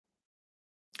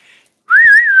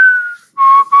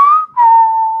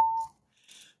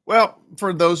Well,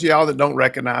 for those of y'all that don't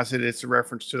recognize it, it's a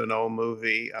reference to an old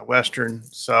movie, a Western.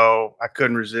 So I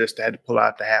couldn't resist. I had to pull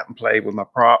out the hat and play with my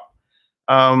prop.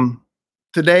 Um,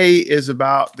 Today is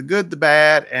about the good, the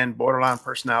bad, and borderline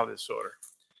personality disorder.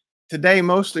 Today,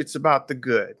 mostly it's about the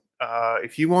good.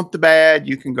 If you want the bad,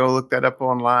 you can go look that up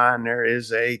online. There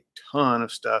is a ton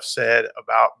of stuff said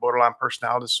about borderline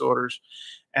personality disorders.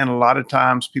 And a lot of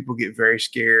times people get very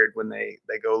scared when they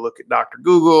go look at Dr.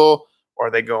 Google or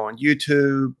they go on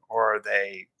YouTube or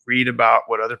they read about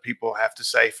what other people have to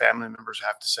say, family members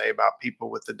have to say about people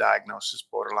with the diagnosis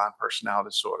borderline personality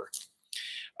disorder.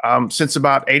 Since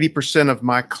about 80% of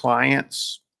my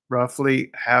clients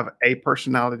roughly have a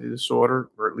personality disorder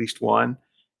or at least one,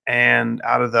 and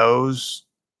out of those,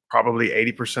 probably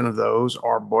 80% of those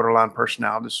are borderline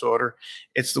personality disorder.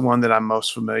 It's the one that I'm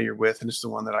most familiar with, and it's the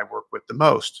one that I work with the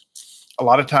most. A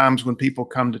lot of times when people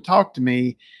come to talk to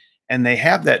me and they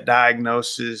have that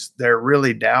diagnosis, they're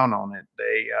really down on it.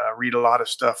 They read a lot of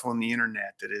stuff on the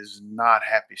internet that is not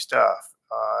happy stuff.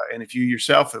 And if you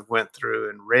yourself have went through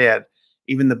and read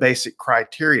even the basic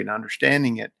criteria and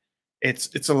understanding it,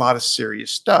 it's a lot of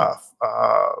serious stuff.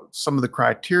 Some of the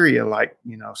criteria, like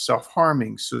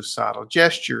self-harming, suicidal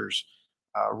gestures,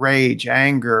 rage,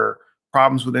 anger,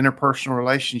 problems with interpersonal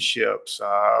relationships,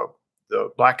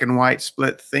 the black and white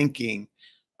split thinking,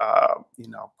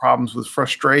 problems with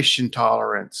frustration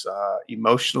tolerance,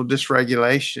 emotional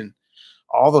dysregulation,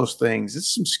 all those things.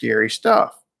 It's some scary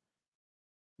stuff.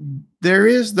 There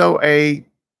is, though, I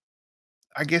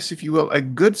guess, if you will, a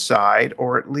good side,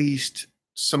 or at least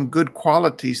some good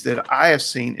qualities that I have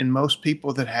seen in most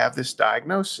people that have this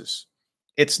diagnosis.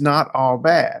 It's not all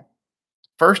bad.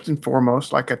 First and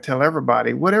foremost, like I tell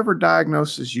everybody, whatever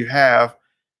diagnosis you have,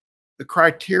 the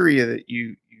criteria that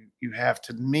you have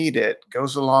to meet it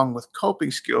goes along with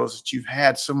coping skills that you've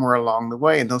had somewhere along the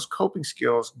way, and those coping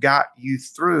skills got you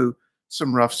through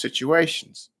some rough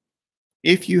situations.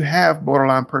 If you have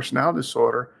borderline personality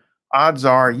disorder, odds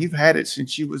are you've had it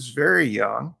since you was very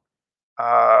young.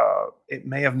 It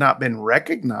may have not been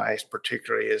recognized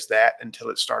particularly as that until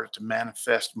it started to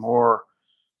manifest more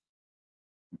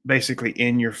basically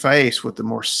in your face with the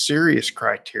more serious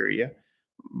criteria.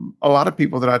 A lot of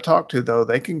people that I talk to, though,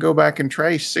 they can go back and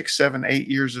trace 6, 7, 8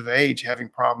 years of age having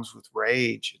problems with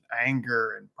rage and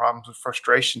anger and problems with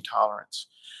frustration tolerance.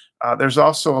 There's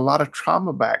also a lot of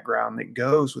trauma background that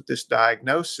goes with this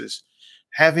diagnosis.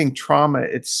 Having trauma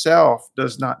itself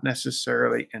does not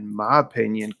necessarily, in my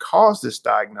opinion, cause this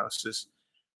diagnosis,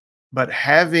 but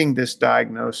having this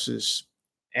diagnosis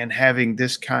and having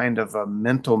this kind of a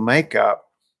mental makeup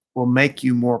will make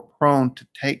you more prone to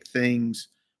take things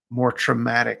more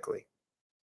traumatically.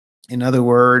 In other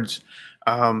words,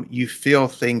 you feel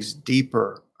things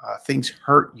deeper, things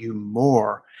hurt you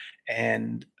more,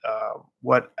 and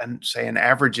what say an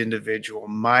average individual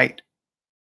might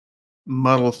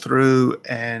muddle through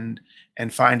and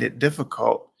find it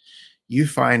difficult, you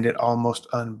find it almost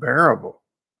unbearable.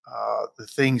 The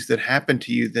things that happen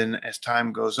to you, then as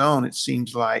time goes on, it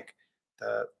seems like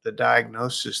the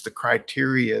diagnosis, the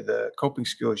criteria, the coping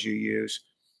skills you use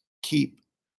keep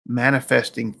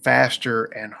manifesting faster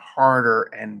and harder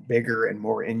and bigger and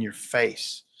more in your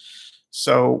face.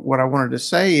 So what I wanted to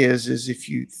say is if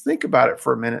you think about it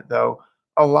for a minute though,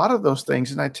 a lot of those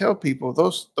things, and I tell people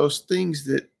those things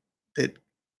that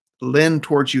lend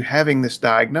towards you having this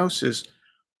diagnosis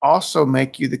also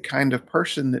make you the kind of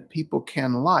person that people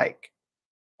can like.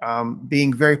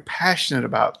 Being very passionate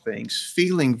about things,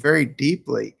 feeling very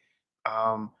deeply,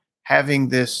 having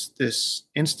this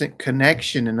instant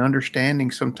connection and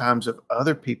understanding sometimes of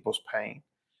other people's pain,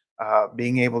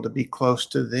 being able to be close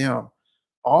to them.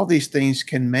 All these things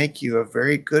can make you a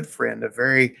very good friend, a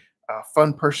very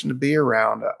fun person to be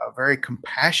around, a very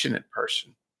compassionate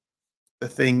person. The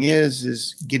thing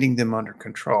is getting them under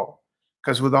control.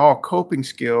 Because with all coping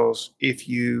skills, if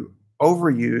you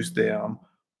overuse them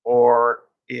or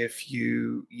if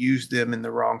you use them in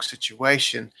the wrong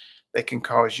situation, they can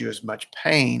cause you as much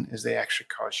pain as they actually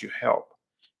cause you help.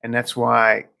 And that's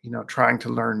why, trying to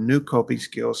learn new coping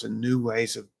skills and new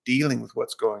ways of dealing with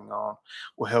what's going on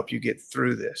will help you get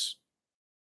through this.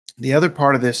 The other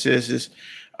part of this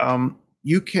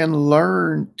you can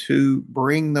learn to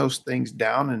bring those things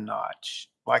down a notch,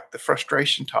 like the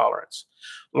frustration tolerance.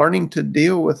 Learning to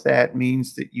deal with that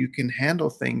means that you can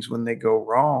handle things when they go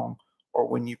wrong or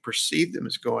when you perceive them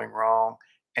as going wrong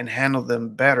and handle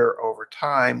them better over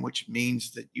time, which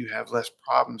means that you have less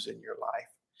problems in your life.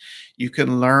 You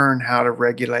can learn how to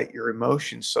regulate your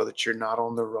emotions so that you're not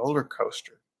on the roller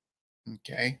coaster.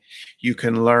 Okay. You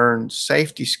can learn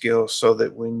safety skills so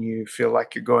that when you feel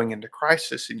like you're going into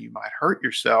crisis and you might hurt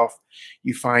yourself,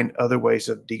 you find other ways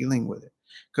of dealing with it.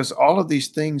 Because all of these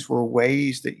things were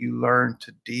ways that you learned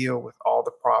to deal with all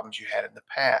the problems you had in the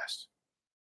past.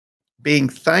 Being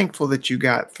thankful that you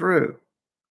got through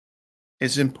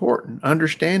is important.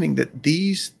 Understanding that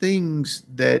these things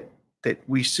that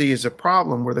we see as a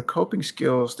problem were the coping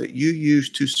skills that you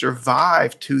used to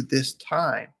survive to this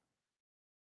time.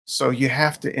 So you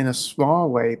have to, in a small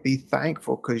way, be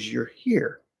thankful because you're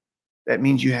here. That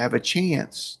means you have a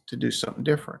chance to do something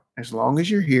different. As long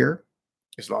as you're here,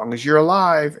 as long as you're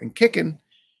alive and kicking,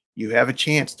 you have a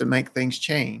chance to make things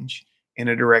change in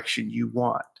a direction you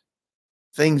want.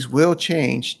 Things will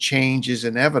change. Change is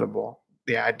inevitable.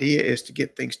 The idea is to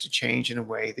get things to change in a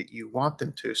way that you want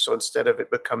them to. So instead of it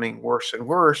becoming worse and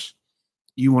worse,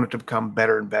 you want it to become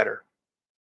better and better.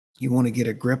 You want to get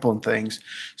a grip on things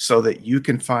so that you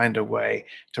can find a way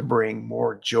to bring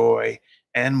more joy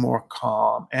and more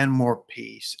calm and more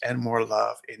peace and more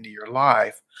love into your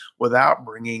life without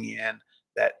bringing in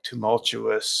that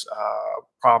tumultuous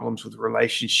problems with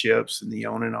relationships and the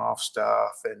on and off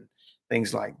stuff and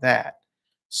things like that.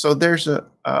 So there's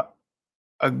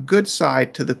a good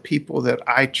side to the people that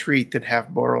I treat that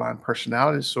have borderline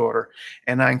personality disorder.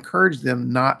 And I encourage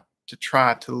them not to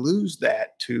try to lose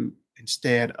that, to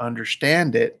instead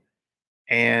understand it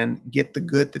and get the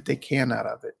good that they can out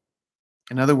of it.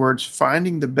 In other words,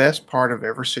 finding the best part of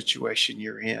every situation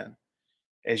you're in.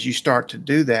 As you start to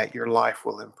do that, your life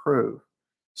will improve.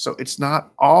 So it's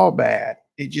not all bad.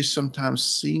 It just sometimes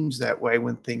seems that way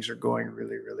when things are going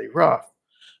really, really rough.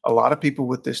 A lot of people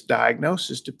with this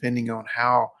diagnosis, depending on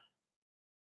how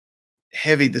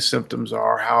heavy the symptoms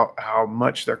are, how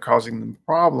much they're causing them a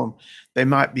problem, they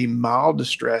might be mild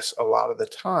distress a lot of the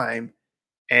time,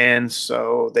 and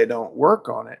so they don't work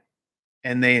on it,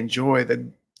 and they enjoy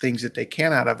the things that they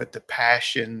can out of it, the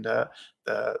passion, the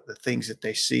things that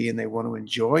they see and they want to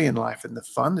enjoy in life and the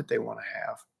fun that they want to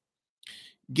have.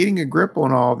 Getting a grip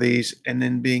on all these and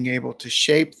then being able to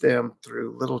shape them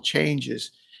through little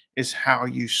changes is how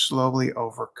you slowly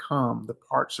overcome the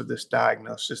parts of this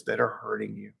diagnosis that are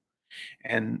hurting you,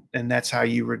 and that's how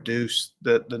you reduce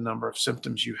the number of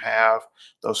symptoms you have,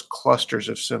 those clusters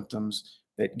of symptoms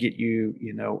that get you,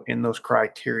 in those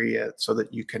criteria so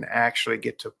that you can actually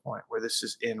get to a point where this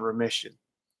is in remission.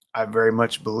 I very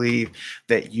much believe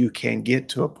that you can get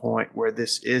to a point where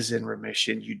this is in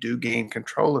remission. You do gain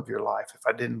control of your life. If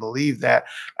I didn't believe that,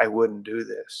 I wouldn't do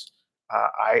this.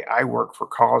 I work for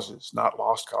causes, not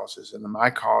lost causes, and my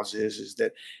cause is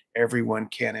that everyone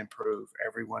can improve.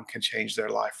 Everyone can change their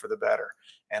life for the better,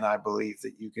 and I believe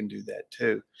that you can do that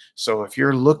too. So if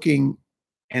you're looking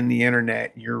in the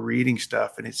internet, and you're reading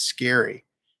stuff, and it's scary,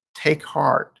 take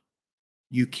heart.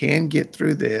 You can get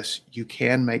through this. You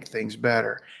can make things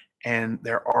better. And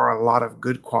there are a lot of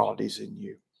good qualities in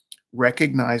you.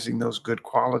 Recognizing those good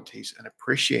qualities and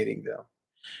appreciating them,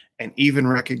 and even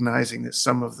recognizing that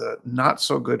some of the not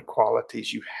so good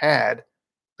qualities you had,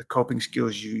 the coping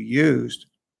skills you used,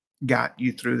 got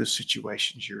you through the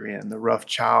situations you're in, the rough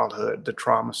childhood, the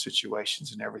trauma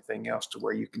situations, and everything else to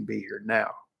where you can be here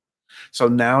now. So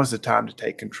now is the time to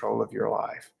take control of your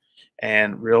life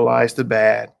and realize the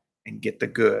bad and get the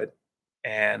good.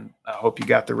 And I hope you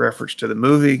got the reference to the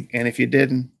movie. And if you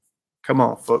didn't, come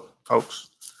on, folks,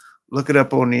 look it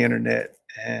up on the internet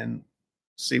and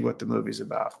see what the movie's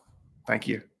about. Thank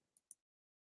you.